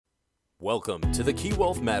Welcome to the Key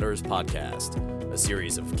Wealth Matters podcast, a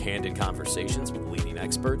series of candid conversations with leading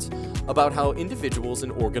experts about how individuals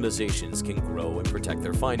and organizations can grow and protect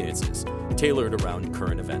their finances, tailored around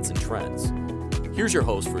current events and trends. Here's your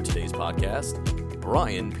host for today's podcast,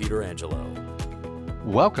 Brian Pietrangelo.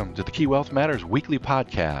 Welcome to the Key Wealth Matters weekly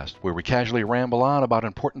podcast, where we casually ramble on about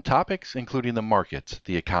important topics, including the markets,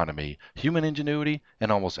 the economy, human ingenuity,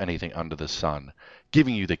 and almost anything under the sun,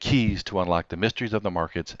 giving you the keys to unlock the mysteries of the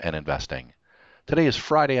markets and investing. Today is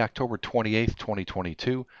Friday, October 28th,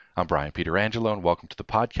 2022. I'm Brian Pietrangelo, and welcome to the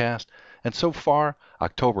podcast. And so far,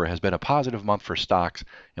 October has been a positive month for stocks,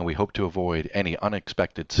 and we hope to avoid any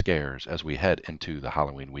unexpected scares as we head into the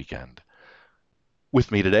Halloween weekend. With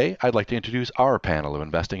me today, I'd like to introduce our panel of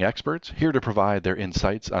investing experts here to provide their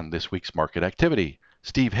insights on this week's market activity.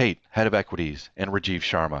 Steve Haight, Head of Equities, and Rajiv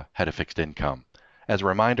Sharma, Head of Fixed Income. As a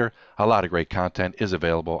reminder, a lot of great content is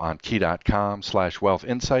available on key.com/wealth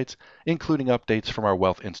insights, including updates from our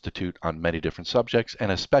Wealth Institute on many different subjects,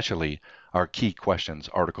 and especially our Key Questions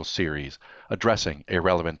article series, addressing a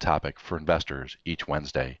relevant topic for investors each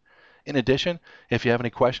Wednesday. In addition, if you have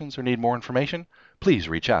any questions or need more information, please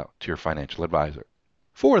reach out to your financial advisor.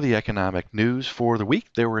 For the economic news for the week,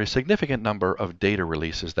 there were a significant number of data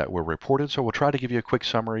releases that were reported, so we'll try to give you a quick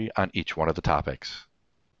summary on each one of the topics.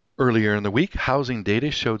 Earlier in the week, housing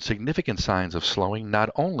data showed significant signs of slowing, not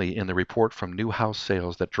only in the report from new house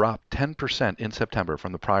sales that dropped 10% in September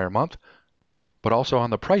from the prior month, but also on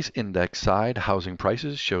the price index side, housing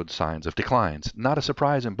prices showed signs of declines. Not a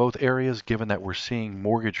surprise in both areas, given that we're seeing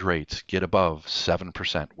mortgage rates get above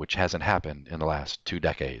 7%, which hasn't happened in the last 2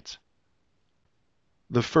 decades.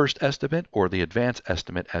 The first estimate, or the advance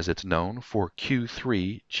estimate as it's known, for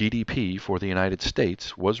Q3 GDP for the United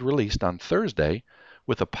States was released on Thursday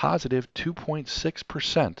with a positive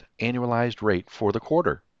 2.6% annualized rate for the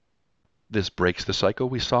quarter. This breaks the cycle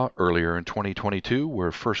we saw earlier in 2022,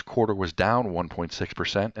 where first quarter was down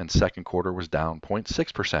 1.6% and second quarter was down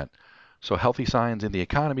 0.6%. So healthy signs in the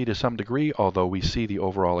economy to some degree, although we see the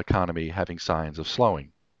overall economy having signs of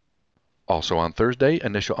slowing. Also on Thursday,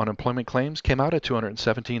 initial unemployment claims came out at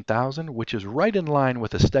 217,000, which is right in line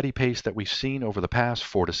with the steady pace that we've seen over the past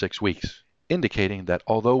 4 to 6 weeks, indicating that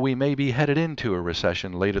although we may be headed into a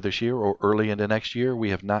recession later this year or early into next year,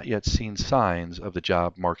 we have not yet seen signs of the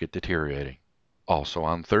job market deteriorating. Also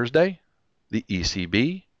on Thursday, the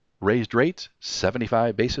ECB raised rates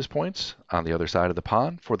 75 basis points on the other side of the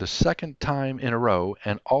pond for the second time in a row,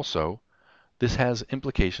 and also this has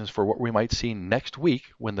implications for what we might see next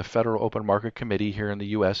week when the Federal Open Market Committee here in the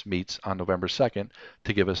U.S. meets on November 2nd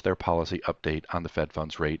to give us their policy update on the Fed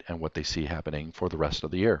funds rate and what they see happening for the rest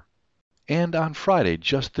of the year. And on Friday,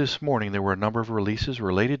 just this morning, there were a number of releases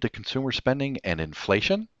related to consumer spending and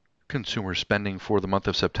inflation. Consumer spending for the month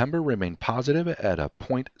of September remained positive at a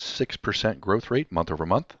 0.6% growth rate month over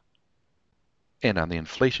month. And on the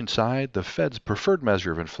inflation side, the Fed's preferred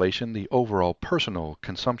measure of inflation, the overall personal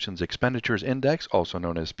consumption expenditures index, also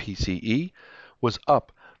known as PCE, was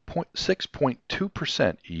up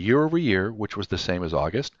 6.2% year over year, which was the same as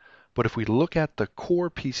August. But if we look at the core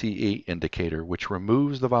PCE indicator, which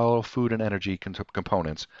removes the volatile food and energy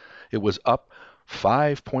components, it was up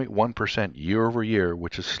 5.1% year over year,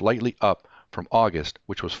 which is slightly up from August,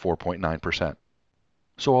 which was 4.9%.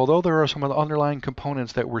 So although there are some of the underlying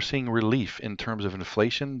components that we're seeing relief in terms of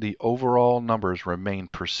inflation, the overall numbers remain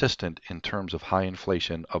persistent in terms of high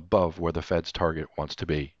inflation above where the Fed's target wants to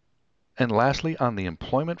be. And lastly, on the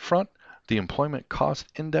employment front, the employment cost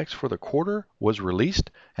index for the quarter was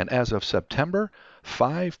released, and as of September,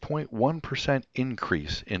 5.1%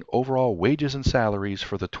 increase in overall wages and salaries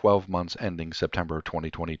for the 12 months ending September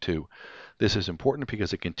 2022. This is important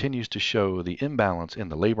because it continues to show the imbalance in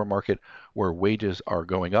the labor market where wages are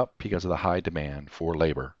going up because of the high demand for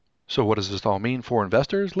labor. So what does this all mean for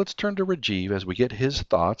investors? Let's turn to Rajiv as we get his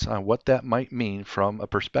thoughts on what that might mean from a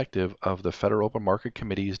perspective of the Federal Open Market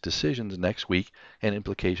Committee's decisions next week and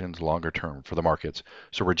implications longer term for the markets.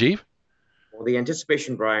 So Rajiv? Well, the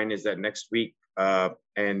anticipation, Brian, is that next week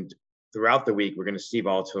and throughout the week, we're going to see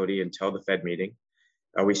volatility until the Fed meeting.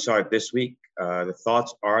 We saw it this week. The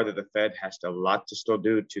thoughts are that the Fed has a lot to still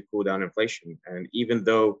do to cool down inflation. And even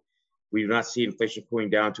though we do not see inflation cooling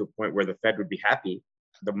down to a point where the Fed would be happy,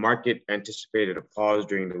 the market anticipated a pause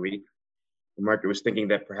during the week. The market was thinking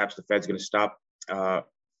that perhaps the Fed's going to stop.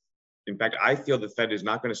 In fact, I feel the Fed is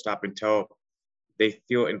not going to stop until they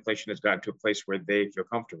feel inflation has gotten to a place where they feel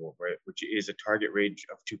comfortable, right, which is a target range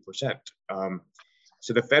of 2%.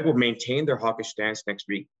 So the Fed will maintain their hawkish stance next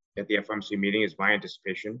week at the FOMC meeting, is my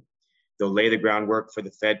anticipation. They'll lay the groundwork for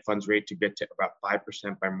the Fed funds rate to get to about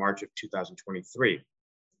 5% by March of 2023.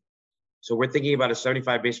 So we're thinking about a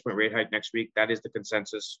 75 basis point rate hike next week. That is the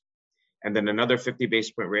consensus. And then another 50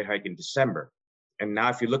 basis point rate hike in December. And now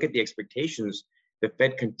if you look at the expectations, the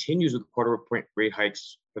Fed continues with quarter point rate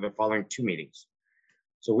hikes for the following two meetings.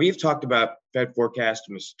 So we've talked about Fed forecast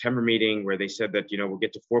in the September meeting where they said that, we'll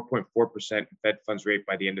get to 4.4% Fed funds rate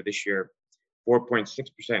by the end of this year,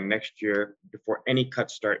 4.6% next year before any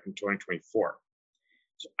cuts start in 2024.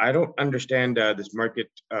 So I don't understand this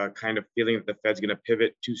market kind of feeling that the Fed's going to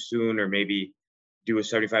pivot too soon or maybe do a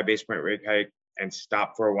 75 basis point rate hike and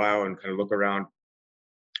stop for a while and kind of look around.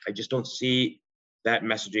 I just don't see that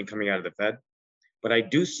messaging coming out of the Fed. But I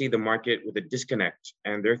do see the market with a disconnect,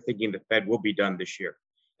 and they're thinking the Fed will be done this year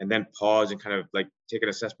and then pause and kind of like take an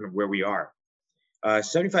assessment of where we are.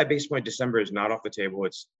 75 basis point December is not off the table.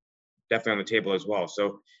 It's definitely on the table as well.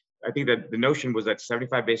 So I think that the notion was that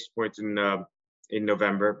 75 basis points in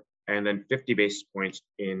November and then 50 basis points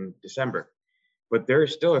in December. But there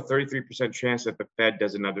is still a 33% chance that the Fed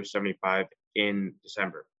does another 75 in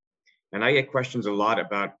December. And I get questions a lot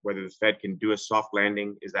about whether the Fed can do a soft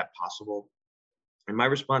landing. Is that possible? And my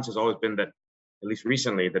response has always been that, at least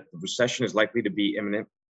recently, that the recession is likely to be imminent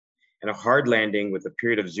and a hard landing with a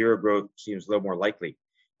period of zero growth seems a little more likely.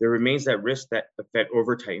 There remains that risk that the Fed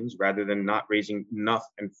over tightens rather than not raising enough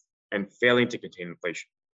and failing to contain inflation.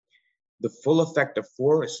 The full effect of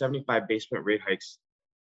 4 75 basis point rate hikes,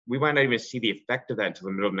 we might not even see the effect of that until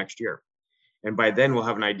the middle of next year. And by then we'll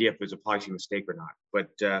have an idea if there's a policy mistake or not. But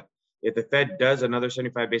if the Fed does another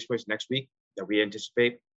 75 basis points next week that we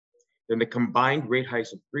anticipate, then the combined rate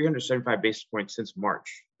hikes of 375 basis points since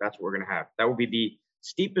March, that's what we're going to have. That will be the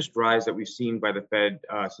steepest rise that we've seen by the Fed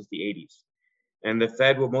since the 80s. And the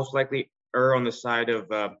Fed will most likely err on the side of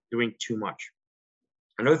doing too much.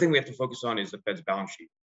 Another thing we have to focus on is the Fed's balance sheet.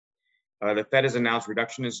 The Fed has announced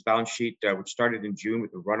reduction in its balance sheet, which started in June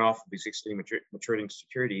with the runoff of existing maturing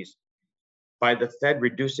securities, by the Fed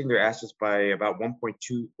reducing their assets by about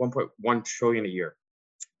 1.1 trillion a year.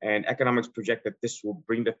 And economics project that this will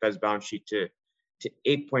bring the Fed's balance sheet to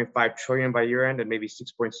 8.5 trillion by year end and maybe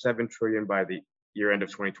 6.7 trillion by the year end of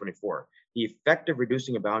 2024. The effect of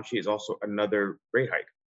reducing a balance sheet is also another rate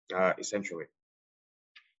hike, essentially.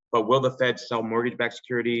 But will the Fed sell mortgage-backed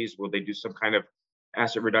securities? Will they do some kind of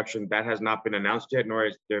asset reduction? That has not been announced yet, nor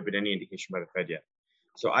has there been any indication by the Fed yet.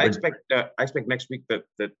 So I expect next week that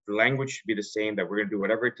the language should be the same, that we're going to do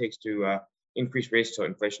whatever it takes to increase rates till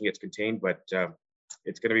inflation gets contained. But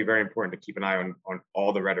it's going to be very important to keep an eye on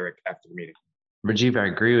all the rhetoric after the meeting. Rajiv, I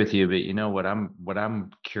agree with you, but what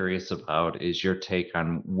I'm curious about is your take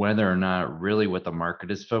on whether or not really what the market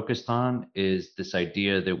is focused on is this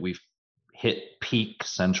idea that we've hit peak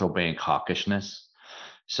central bank hawkishness.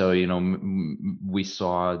 So, we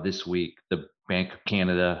saw this week the Bank of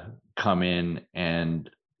Canada come in and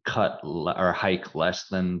cut or hike less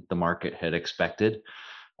than the market had expected.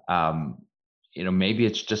 Maybe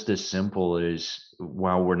it's just as simple as,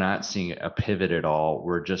 while we're not seeing a pivot at all,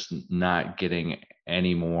 we're just not getting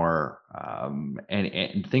any more,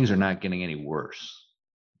 and things are not getting any worse.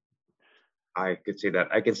 I could say that.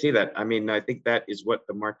 I can see that. I mean, I think that is what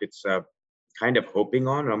the market's kind of hoping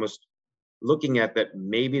on, almost looking at that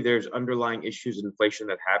maybe there's underlying issues in inflation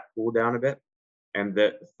that have cooled down a bit, and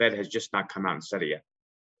the Fed has just not come out and said it yet.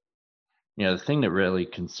 The thing that really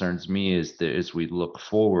concerns me is that as we look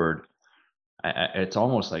forward, it's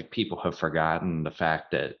almost like people have forgotten the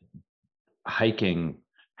fact that hiking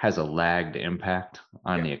has a lagged impact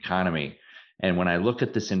on the economy. And when I look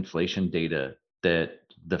at this inflation data that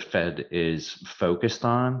the Fed is focused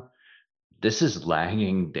on, this is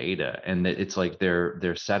lagging data. And it's like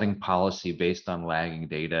they're setting policy based on lagging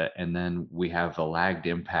data. And then we have a lagged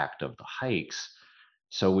impact of the hikes.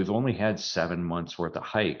 So we've only had 7 months worth of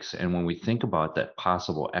hikes. And when we think about that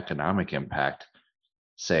possible economic impact,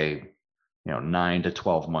 say, 9 to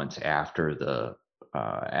 12 months after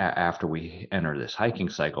after we enter this hiking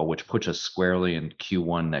cycle, which puts us squarely in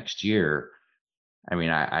Q1 next year. I mean,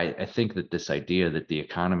 I think that this idea that the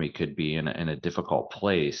economy could be in a difficult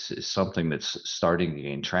place is something that's starting to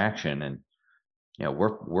gain traction, and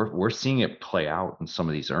we're seeing it play out in some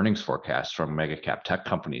of these earnings forecasts from mega cap tech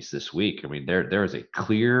companies this week. I mean, there is a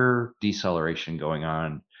clear deceleration going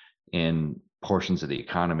on in portions of the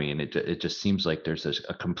economy, and it just seems like there's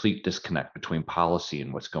a complete disconnect between policy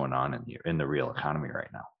and what's going on in the real economy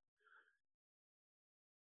right now.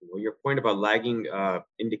 Well, your point about lagging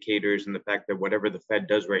indicators and the fact that whatever the Fed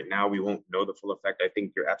does right now, we won't know the full effect, I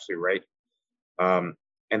think you're absolutely right.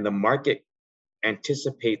 And the market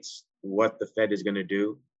anticipates what the Fed is going to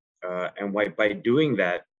do, and by doing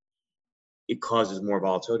that, it causes more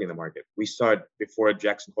volatility in the market. We saw it before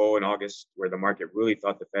Jackson Hole in August, where the market really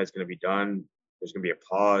thought the Fed's going to be done. There's going to be a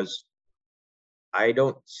pause. I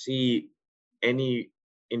don't see any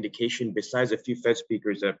indication besides a few Fed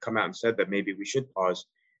speakers that have come out and said that maybe we should pause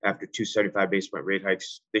after 275 base point rate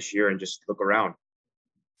hikes this year and just look around.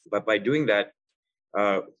 But by doing that,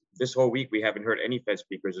 this whole week, we haven't heard any Fed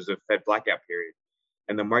speakers. There's a Fed blackout period.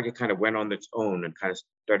 And the market kind of went on its own and kind of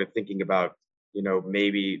started thinking about,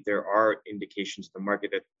 maybe there are indications in the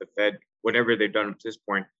market that the Fed, whatever they've done up to this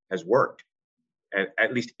point, has worked,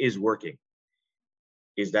 at least is working.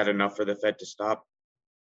 Is that enough for the Fed to stop?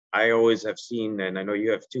 I always have seen, and I know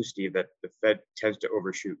you have too, Steve, that the Fed tends to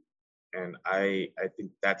overshoot. And I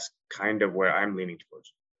think that's kind of where I'm leaning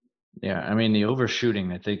towards. Yeah, I mean, the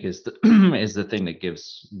overshooting, I think, is the is the thing that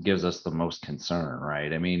gives us the most concern,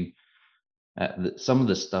 right? I mean, some of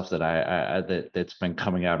the stuff that's been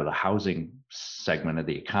coming out of the housing segment of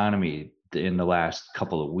the economy in the last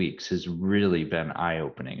couple of weeks has really been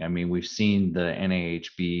eye-opening. I mean, we've seen the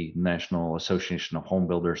NAHB, National Association of Home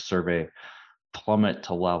Builders survey, plummet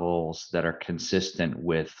to levels that are consistent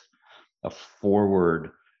with a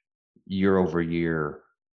forward year-over-year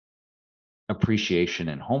appreciation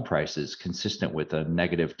in home prices consistent with a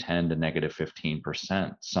 -10 to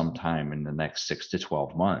 -15% sometime in the next 6 to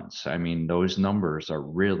 12 months. I mean, those numbers are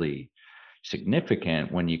really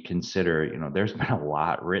significant when you consider, there's been a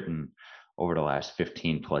lot written over the last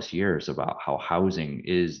 15 plus years about how housing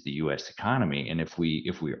is the US economy. And if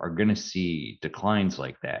we are going to see declines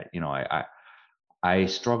like that, I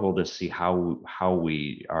struggle to see how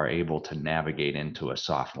we are able to navigate into a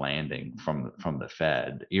soft landing from the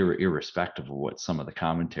Fed, irrespective of what some of the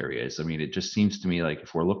commentary is. I mean, it just seems to me like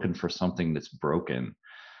if we're looking for something that's broken,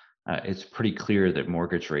 it's pretty clear that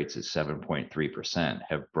mortgage rates at 7.3%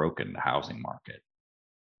 have broken the housing market.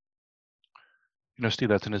 Steve,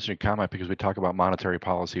 that's an interesting comment because we talk about monetary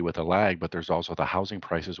policy with a lag, but there's also the housing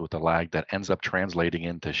prices with a lag that ends up translating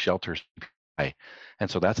into shelter CPI.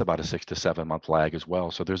 And so that's about a 6 to 7 month lag as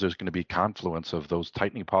well. So there's going to be confluence of those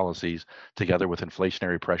tightening policies together with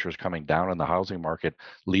inflationary pressures coming down in the housing market,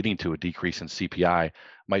 leading to a decrease in CPI,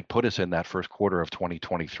 might put us in that first quarter of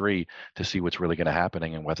 2023 to see what's really going to happen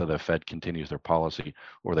and whether the Fed continues their policy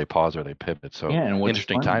or they pause or they pivot. So yeah, and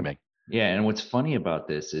interesting timing. Yeah, and what's funny about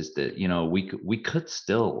this is that we could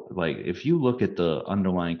still, like, if you look at the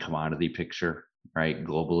underlying commodity picture, right,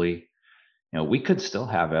 globally, we could still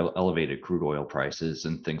have elevated crude oil prices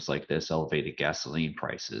and things like this, elevated gasoline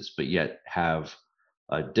prices, but yet have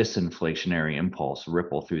a disinflationary impulse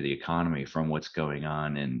ripple through the economy from what's going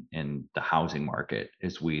on in the housing market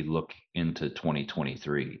as we look into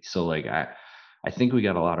 2023. So like I think we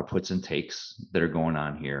got a lot of puts and takes that are going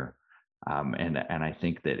on here. And I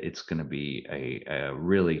think that it's going to be a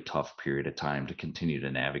really tough period of time to continue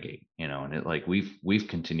to navigate, and we've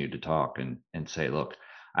continued to talk and say, look,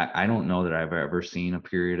 I don't know that I've ever seen a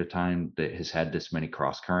period of time that has had this many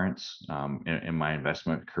cross currents in my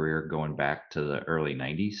investment career going back to the early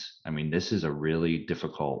 90s. I mean, this is a really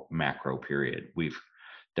difficult macro period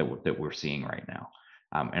that we're seeing right now.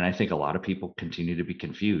 And I think a lot of people continue to be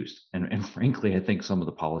confused. And frankly, I think some of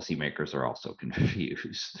the policymakers are also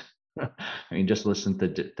confused. I mean, just listen to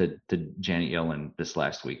Janet Yellen this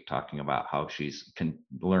last week talking about how she's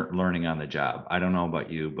learning on the job. I don't know about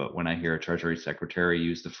you, but when I hear a Treasury Secretary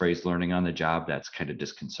use the phrase learning on the job, that's kind of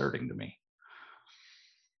disconcerting to me.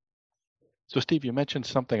 So, Steve, you mentioned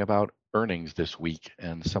something about earnings this week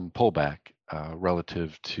and some pullback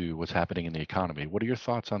relative to what's happening in the economy. What are your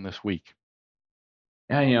thoughts on this week?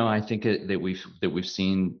 Yeah, I think that we've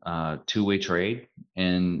seen two-way trade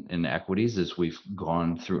in equities as we've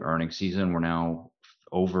gone through earnings season. We're now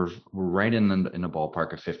we're right in the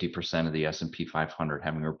ballpark of 50% of the S&P 500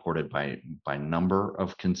 having reported by number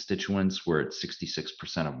of constituents. We're at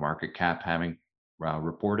 66% of market cap having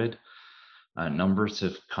reported. Numbers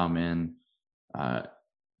have come in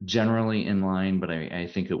generally in line, but I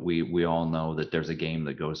think that we all know that there's a game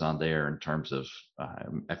that goes on there in terms of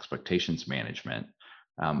expectations management.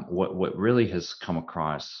 What really has come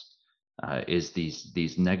across is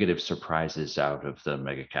these negative surprises out of the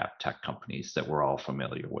mega cap tech companies that we're all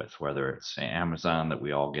familiar with, whether it's Amazon that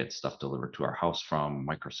we all get stuff delivered to our house from,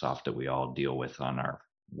 Microsoft that we all deal with on our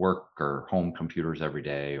work or home computers every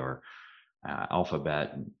day, or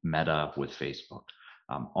Alphabet, Meta with Facebook.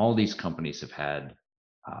 All these companies have had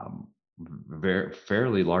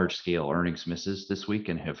fairly large scale earnings misses this week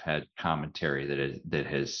and have had commentary that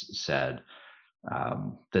has said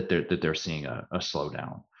that they're seeing a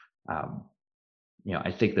slowdown.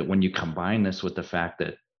 I think that when you combine this with the fact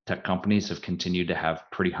that tech companies have continued to have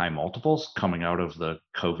pretty high multiples coming out of the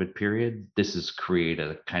COVID period, this has created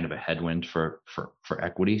a kind of a headwind for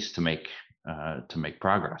equities to make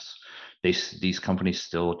progress. These companies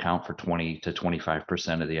still account for 20 to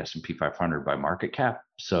 25% of the S&P 500 by market cap.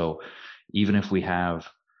 So even if we have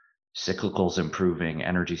cyclicals improving,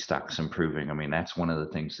 energy stocks improving, I mean, that's one of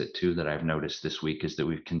the things that I've noticed this week is that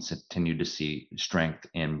we've continued to see strength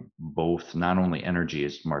in both, not only energy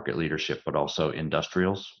as market leadership, but also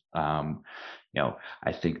industrials.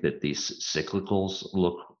 I think that these cyclicals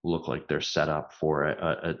look like they're set up for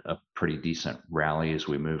a pretty decent rally as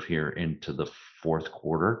we move here into the fourth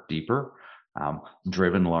quarter deeper,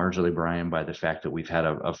 driven largely, Brian, by the fact that we've had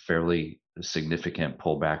a fairly significant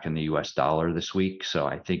pullback in the US dollar this week. So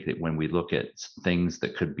I think that when we look at things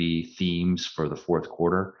that could be themes for the fourth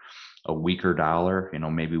quarter, a weaker dollar,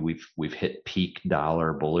 maybe we've hit peak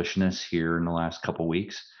dollar bullishness here in the last couple of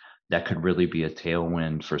weeks. That could really be a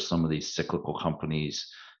tailwind for some of these cyclical companies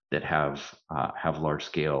that have large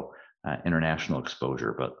scale international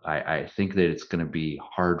exposure. But I think that it's going to be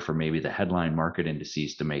hard for maybe the headline market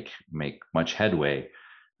indices to make much headway,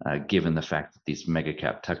 given the fact that these mega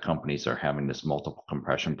cap tech companies are having this multiple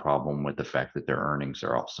compression problem with the fact that their earnings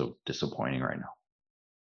are also disappointing right now.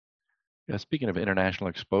 Yeah, speaking of international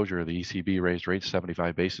exposure, the ECB raised rates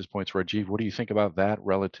 75 basis points. Rajiv, what do you think about that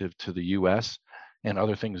relative to the U.S. and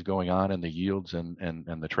other things going on in the yields and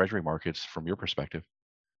the treasury markets from your perspective?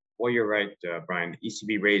 Well, you're right, Brian.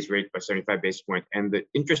 ECB raised rates by 75 basis points. And the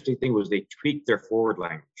interesting thing was they tweaked their forward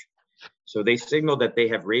language. So they signaled that they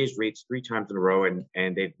have raised rates 3 times in a row, and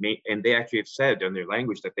they actually have said in their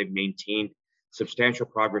language that they've maintained substantial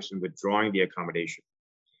progress in withdrawing the accommodation.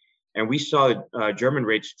 And we saw German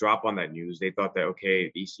rates drop on that news. They thought that,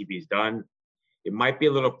 okay, the ECB is done. It might be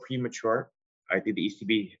a little premature. I think the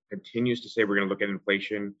ECB continues to say we're going to look at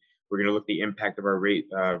inflation. We're going to look at the impact of our rate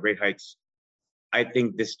hikes. I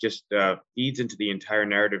think this just feeds into the entire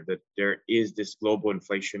narrative that there is this global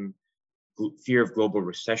inflation. Fear of global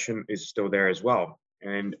recession is still there as well.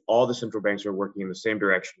 And all the central banks are working in the same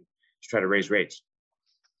direction to try to raise rates.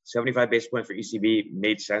 75 basis points for ECB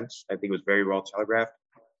made sense. I think it was very well telegraphed.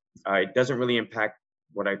 It doesn't really impact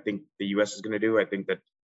what I think the US is going to do. I think that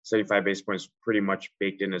 75 basis points is pretty much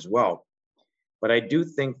baked in as well. But I do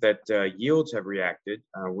think that yields have reacted.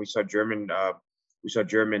 We saw German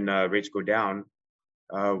rates go down.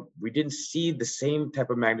 We didn't see the same type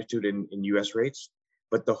of magnitude in US rates.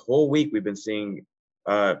 But the whole week we've been seeing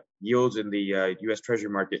yields in the U.S. Treasury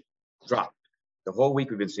market drop. The whole week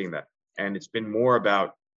we've been seeing that. And it's been more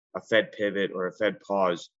about a Fed pivot or a Fed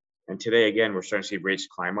pause. And today, again, we're starting to see rates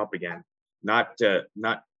climb up again. Not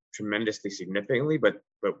tremendously significantly, but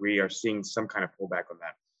we are seeing some kind of pullback on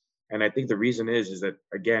that. And I think the reason is that,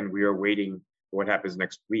 again, we are waiting for what happens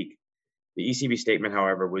next week. The ECB statement,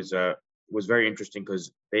 however, was very interesting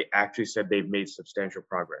because they actually said they've made substantial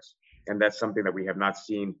progress. And that's something that we have not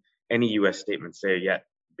seen any U.S. statement say yet,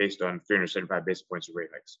 based on 375 basis points of rate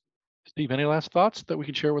hikes. Steve, any last thoughts that we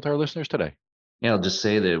can share with our listeners today? Yeah, I'll just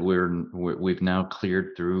say that we've now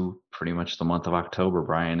cleared through pretty much the month of October,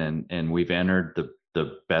 Brian, and we've entered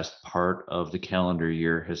the best part of the calendar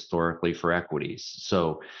year historically for equities.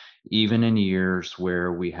 So even in years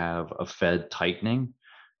where we have a Fed tightening,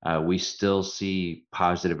 we still see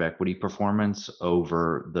positive equity performance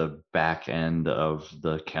over the back end of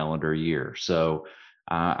the calendar year. So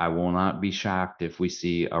I will not be shocked if we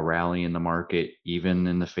see a rally in the market, even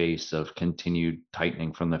in the face of continued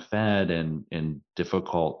tightening from the Fed and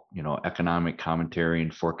difficult, economic commentary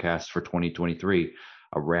and forecasts for 2023.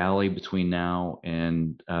 A rally between now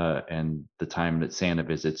and the time that Santa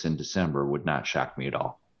visits in December would not shock me at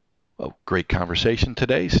all. Well, great conversation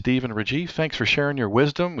today. Steve and Rajiv, thanks for sharing your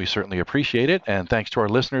wisdom. We certainly appreciate it. And thanks to our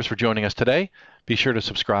listeners for joining us today. Be sure to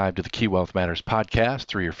subscribe to the Key Wealth Matters podcast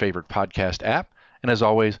through your favorite podcast app. And as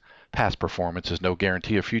always, past performance is no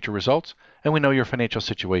guarantee of future results, and we know your financial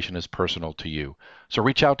situation is personal to you. So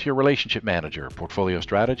reach out to your relationship manager, portfolio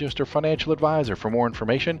strategist, or financial advisor for more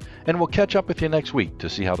information, and we'll catch up with you next week to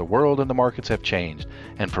see how the world and the markets have changed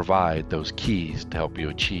and provide those keys to help you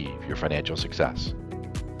achieve your financial success.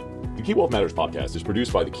 The Key Wealth Matters podcast is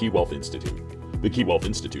produced by the Key Wealth Institute. The Key Wealth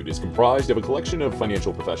Institute is comprised of a collection of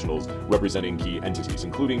financial professionals representing key entities,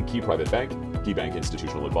 including Key Private Bank, Key Bank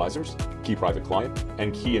Institutional Advisors, Key Private Client,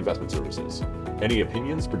 and Key Investment Services. Any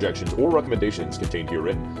opinions, projections, or recommendations contained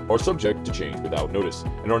herein are subject to change without notice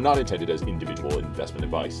and are not intended as individual investment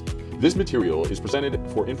advice. This material is presented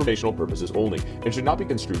for informational purposes only and should not be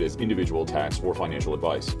construed as individual tax or financial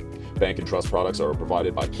advice. Bank and trust products are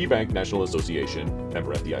provided by Key Bank National Association,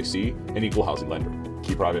 member FDIC, and equal housing lender.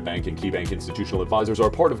 Key Private Bank and Key Bank Institutional Advisors are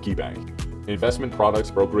part of Key Bank. Investment products,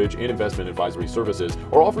 brokerage, and investment advisory services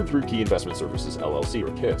are offered through Key Investment Services, LLC,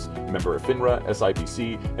 or KISS, member FINRA,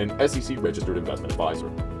 SIPC, and SEC registered investment advisor.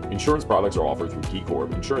 Insurance products are offered through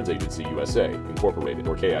KeyCorp Insurance Agency USA, Incorporated,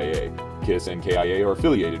 or KIA. KISS and KIA are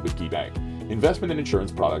affiliated with KeyBank. Investment and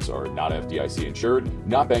insurance products are not FDIC insured,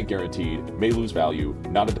 not bank guaranteed, may lose value,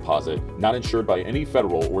 not a deposit, not insured by any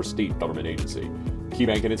federal or state government agency.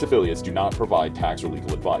 KeyBank and its affiliates do not provide tax or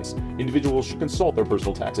legal advice. Individuals should consult their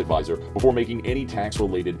personal tax advisor before making any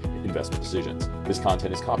tax-related investment decisions. This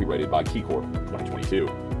content is copyrighted by KeyCorp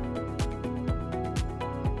 2022.